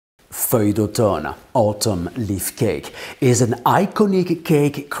Feuille d'automne, autumn leaf cake, is an iconic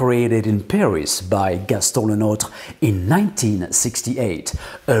cake created in Paris by Gaston Lenôtre in 1968.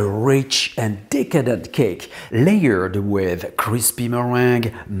 A rich and decadent cake layered with crispy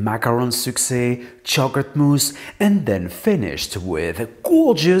meringue, macaron succès, chocolate mousse, and then finished with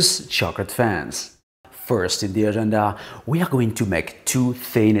gorgeous chocolate fans. First in the agenda, we are going to make two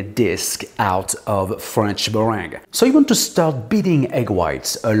thin discs out of French meringue. So you want to start beating egg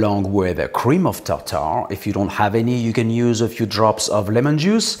whites along with cream of tartar. If you don't have any, you can use a few drops of lemon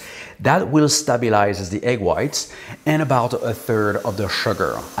juice. That will stabilize the egg whites, and about a third of the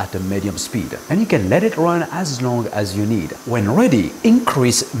sugar at a medium speed. And you can let it run as long as you need. When ready,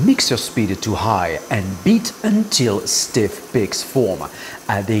 increase mixer speed to high and beat until stiff peaks form,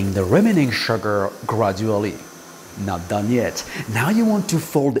 adding the remaining sugar gradually. Not done yet. Now you want to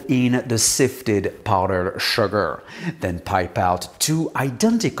fold in the sifted powdered sugar. Then pipe out two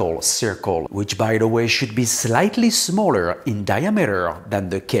identical circles, which by the way should be slightly smaller in diameter than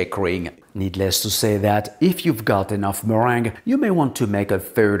the cake ring. Needless to say that if you've got enough meringue, you may want to make a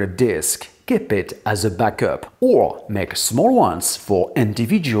third disc. Keep it as a backup, or make small ones for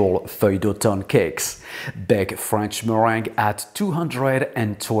individual feuille d'automne cakes. Bake French meringue at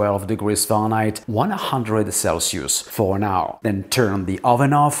 212 degrees Fahrenheit, 100 Celsius for an hour. Then turn the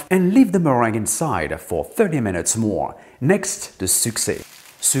oven off and leave the meringue inside for 30 minutes more. Next, the succès.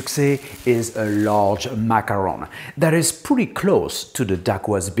 Succès is a large macaron that is pretty close to the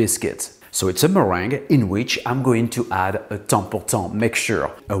dacquoise biscuit. So it's a meringue in which I'm going to add a temps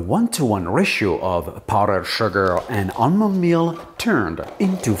mixture, a 1-to-1 ratio of powdered sugar and almond meal turned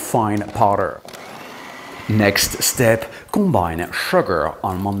into fine powder. Next step, combine sugar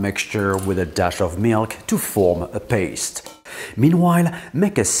almond mixture with a dash of milk to form a paste. Meanwhile,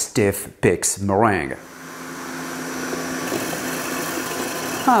 make a stiff Pix meringue.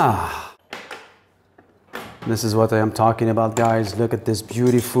 This is what I am talking about, guys. Look at this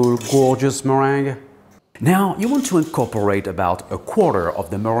beautiful, gorgeous meringue. Now you want to incorporate about a quarter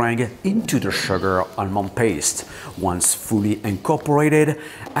of the meringue into the sugar almond paste. Once fully incorporated,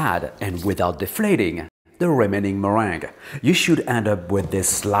 add, and without deflating, the remaining meringue. You should end up with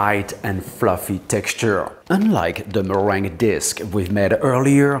this light and fluffy texture. Unlike the meringue disc we've made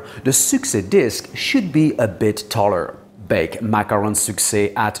earlier, the succès disc should be a bit taller. Bake macaron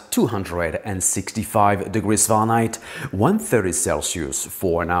succès at 265 degrees Fahrenheit, 130 Celsius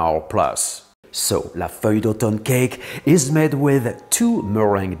for an hour plus. So, la feuille d'automne cake is made with 2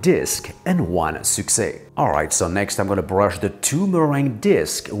 meringue discs and 1 succès. Alright, so next I'm gonna brush the 2 meringue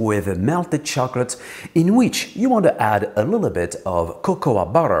discs with melted chocolate, in which you want to add a little bit of cocoa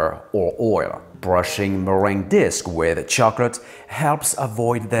butter or oil. Brushing meringue disc with chocolate helps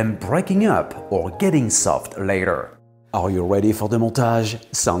avoid them breaking up or getting soft later. Are you ready for the montage?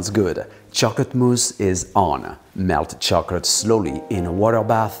 Sounds good. Chocolate mousse is on. Melt chocolate slowly in a water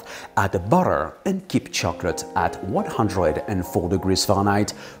bath, add butter and keep chocolate at 104 degrees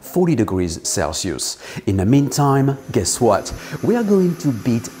Fahrenheit, 40 degrees Celsius. In the meantime, guess what? We are going to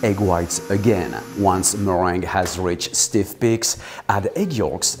beat egg whites again. Once meringue has reached stiff peaks, add egg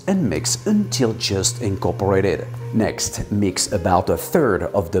yolks and mix until just incorporated. Next, mix about a third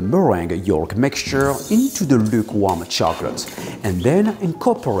of the meringue yolk mixture into the lukewarm chocolate, and then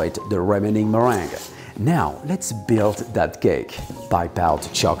incorporate the remaining meringue. Now let's build that cake. Pipe out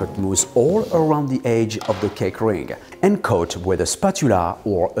chocolate mousse all around the edge of the cake ring and coat with a spatula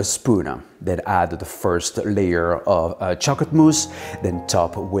or a spoon. Then add the first layer of chocolate mousse, then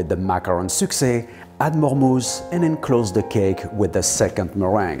top with the macaron succès, add more mousse and enclose the cake with the second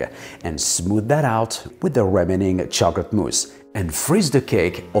meringue and smooth that out with the remaining chocolate mousse. And freeze the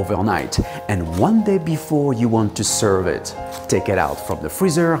cake overnight, and one day before you want to serve it, take it out from the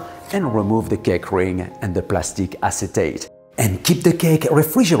freezer and remove the cake ring and the plastic acetate. And keep the cake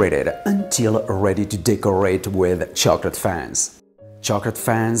refrigerated until ready to decorate with chocolate fans. Chocolate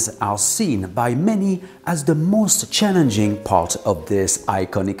fans are seen by many as the most challenging part of this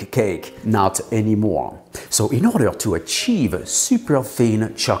iconic cake. Not anymore. So in order to achieve super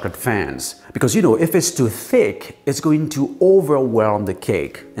thin chocolate fans, because you know, if it's too thick, it's going to overwhelm the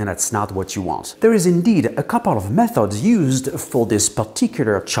cake, and that's not what you want. There is indeed a couple of methods used for this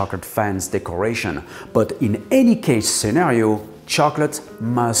particular chocolate fans decoration, but in any case scenario, chocolate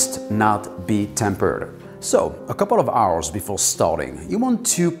must not be tempered. So, a couple of hours before starting, you want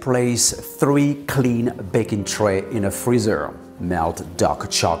to place 3 clean baking trays in a freezer. Melt dark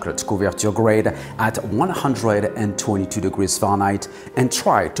chocolate couverture grade at 122 degrees Fahrenheit and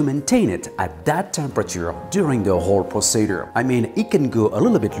try to maintain it at that temperature during the whole procedure. I mean, it can go a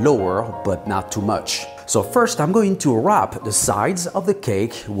little bit lower, but not too much. So first I'm going to wrap the sides of the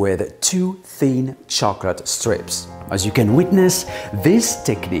cake with 2 thin chocolate strips. As you can witness, this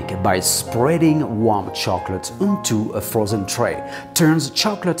technique, by spreading warm chocolate onto a frozen tray, turns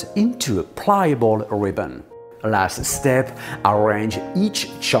chocolate into a pliable ribbon. Last step, arrange each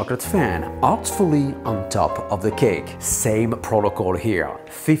chocolate fan artfully on top of the cake. Same protocol here.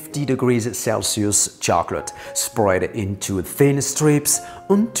 50 degrees Celsius chocolate spread into thin strips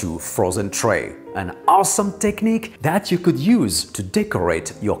onto frozen tray. An awesome technique that you could use to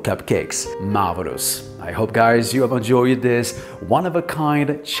decorate your cupcakes. Marvelous! I hope, guys, you have enjoyed this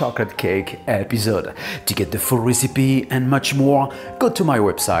one-of-a-kind chocolate cake episode. To get the full recipe and much more, go to my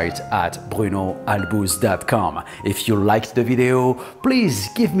website at brunoalbouze.com. If you liked the video, please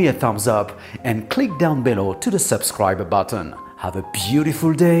give me a thumbs up and click down below to the subscribe button. Have a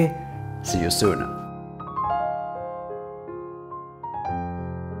beautiful day. See you soon.